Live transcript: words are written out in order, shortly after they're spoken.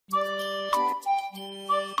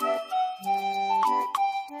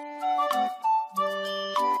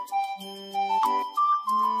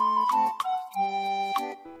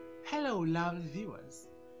avid viewers.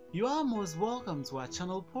 You are most welcome to our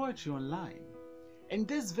channel Poetry Online. In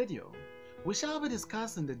this video, we shall be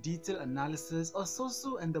discussing the detailed analysis of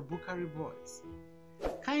Sosu and the Bukari boys.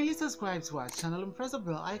 Kindly subscribe to our channel and press the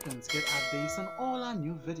bell icon to get updates on all our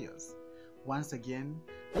new videos. Once again,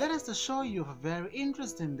 let us assure you of a very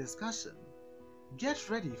interesting discussion. Get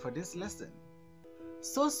ready for this lesson.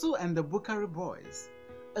 Sosu and the Bukari boys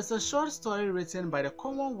is a short story written by the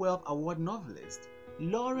Commonwealth Award novelist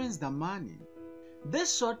Lawrence Darmani.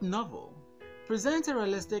 This short novel presents a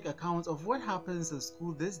realistic account of what happens in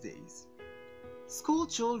school these days. School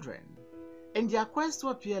children, in their quest to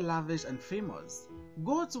appear lavish and famous,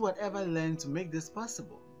 go to whatever length to make this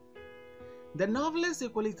possible. The novelist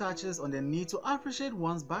equally touches on the need to appreciate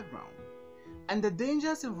one's background and the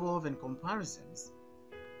dangers involved in comparisons.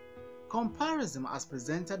 Comparison, as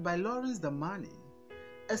presented by Lawrence Darmani,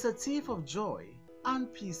 is a thief of joy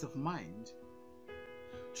and peace of mind.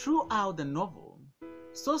 Throughout the novel,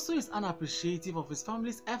 Sosu is unappreciative of his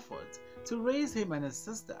family's effort to raise him and his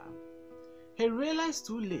sister. He realized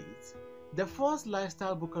too late the forced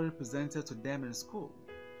lifestyle Bukari presented to them in school,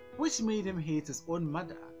 which made him hate his own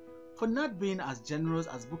mother for not being as generous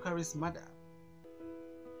as Bukari's mother.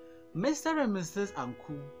 Mr. and Mrs.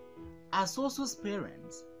 Anku are Sosu's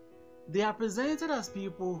parents. They are presented as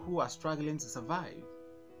people who are struggling to survive.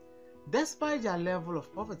 Despite their level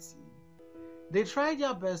of poverty, they try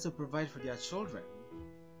their best to provide for their children.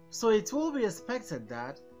 So it will be expected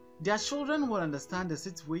that their children will understand the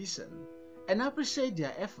situation and appreciate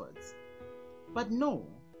their efforts. But no,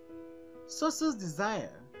 Sosu's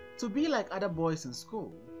desire to be like other boys in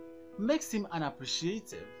school makes him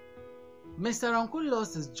unappreciative. Mr. Anku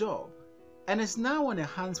lost his job and is now on the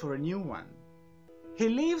hunt for a new one. He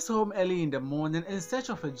leaves home early in the morning in search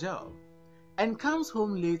of a job and comes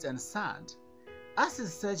home late and sad as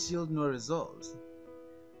his search yields no results.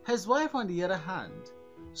 His wife, on the other hand,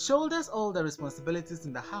 shoulders all the responsibilities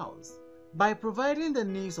in the house by providing the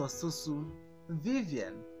needs of Sosu,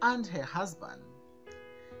 Vivian, and her husband.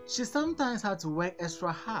 She sometimes had to work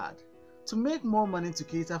extra hard to make more money to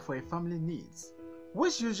cater for her family needs,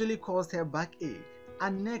 which usually caused her backache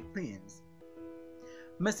and neck pains.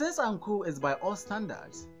 Mrs. Anku is by all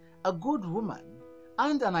standards a good woman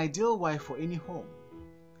and an ideal wife for any home.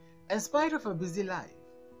 In spite of her busy life,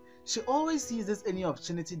 she always seizes any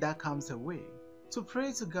opportunity that comes her way to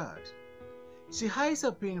pray to God. She hides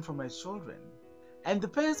her pain from her children and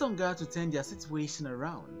depends on God to turn their situation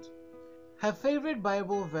around. Her favorite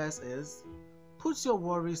Bible verse is, "Put your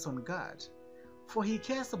worries on God, for He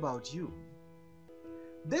cares about you."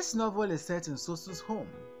 This novel is set in Sosu's home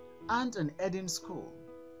and in Eden School.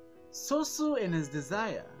 Sosu, in his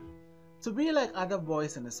desire to be like other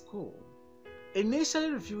boys in his school,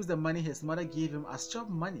 initially refused the money his mother gave him as job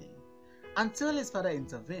money until his father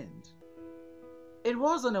intervened. It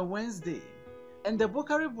was on a Wednesday, and the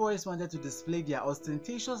Bukari boys wanted to display their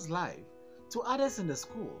ostentatious life to others in the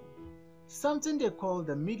school, something they called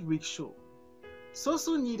the midweek show.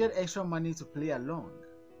 Sosu needed extra money to play along.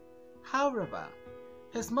 However,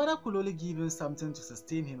 his mother could only give him something to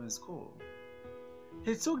sustain him in school.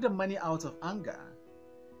 He took the money out of anger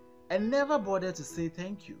and never bothered to say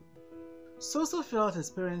thank you. Sosu felt his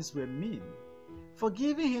parents were mean for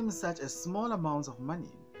giving him such a small amount of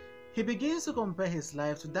money. He begins to compare his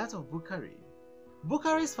life to that of Bukari.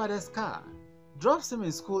 Bukari's father's car drops him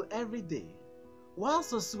in school every day, while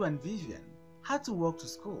Sosu and Vivian had to walk to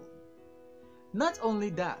school. Not only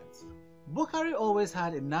that, Bukari always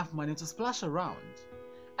had enough money to splash around,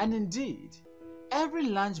 and indeed, every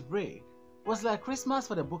lunch break was like Christmas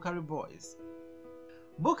for the Bukari boys.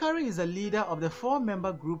 Bukari is a leader of the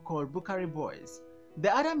 4-member group called Bukari Boys.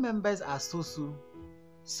 The other members are Sosu,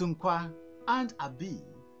 Sunkwa, and Abi.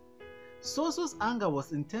 Sosu's anger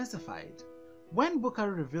was intensified when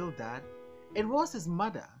Bukari revealed that it was his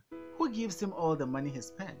mother who gives him all the money he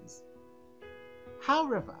spends.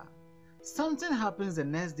 However, something happens the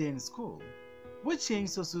next day in school which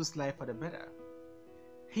changed Sosu's life for the better.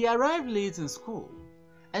 He arrived late in school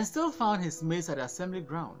and still found his mates at the assembly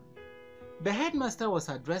ground. The headmaster was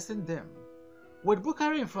addressing them, with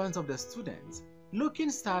Bukari in front of the students, looking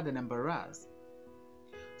sad and embarrassed.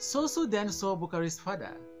 Sosu then saw Bukari's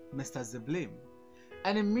father, Mr. Zeblim,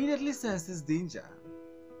 and immediately senses danger.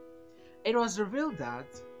 It was revealed that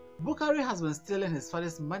Bukari has been stealing his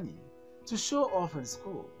father's money to show off in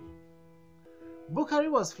school. Bukari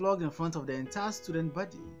was flogged in front of the entire student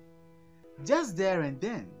body. Just there and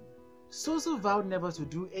then, Sosu vowed never to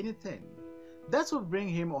do anything that would bring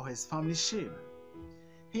him or his family shame.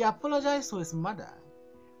 He apologized to his mother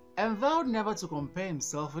and vowed never to compare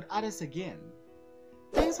himself with others again.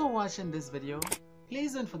 Thanks for watching this video.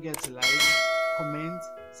 Please don't forget to like, comment,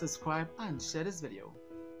 subscribe and share this video.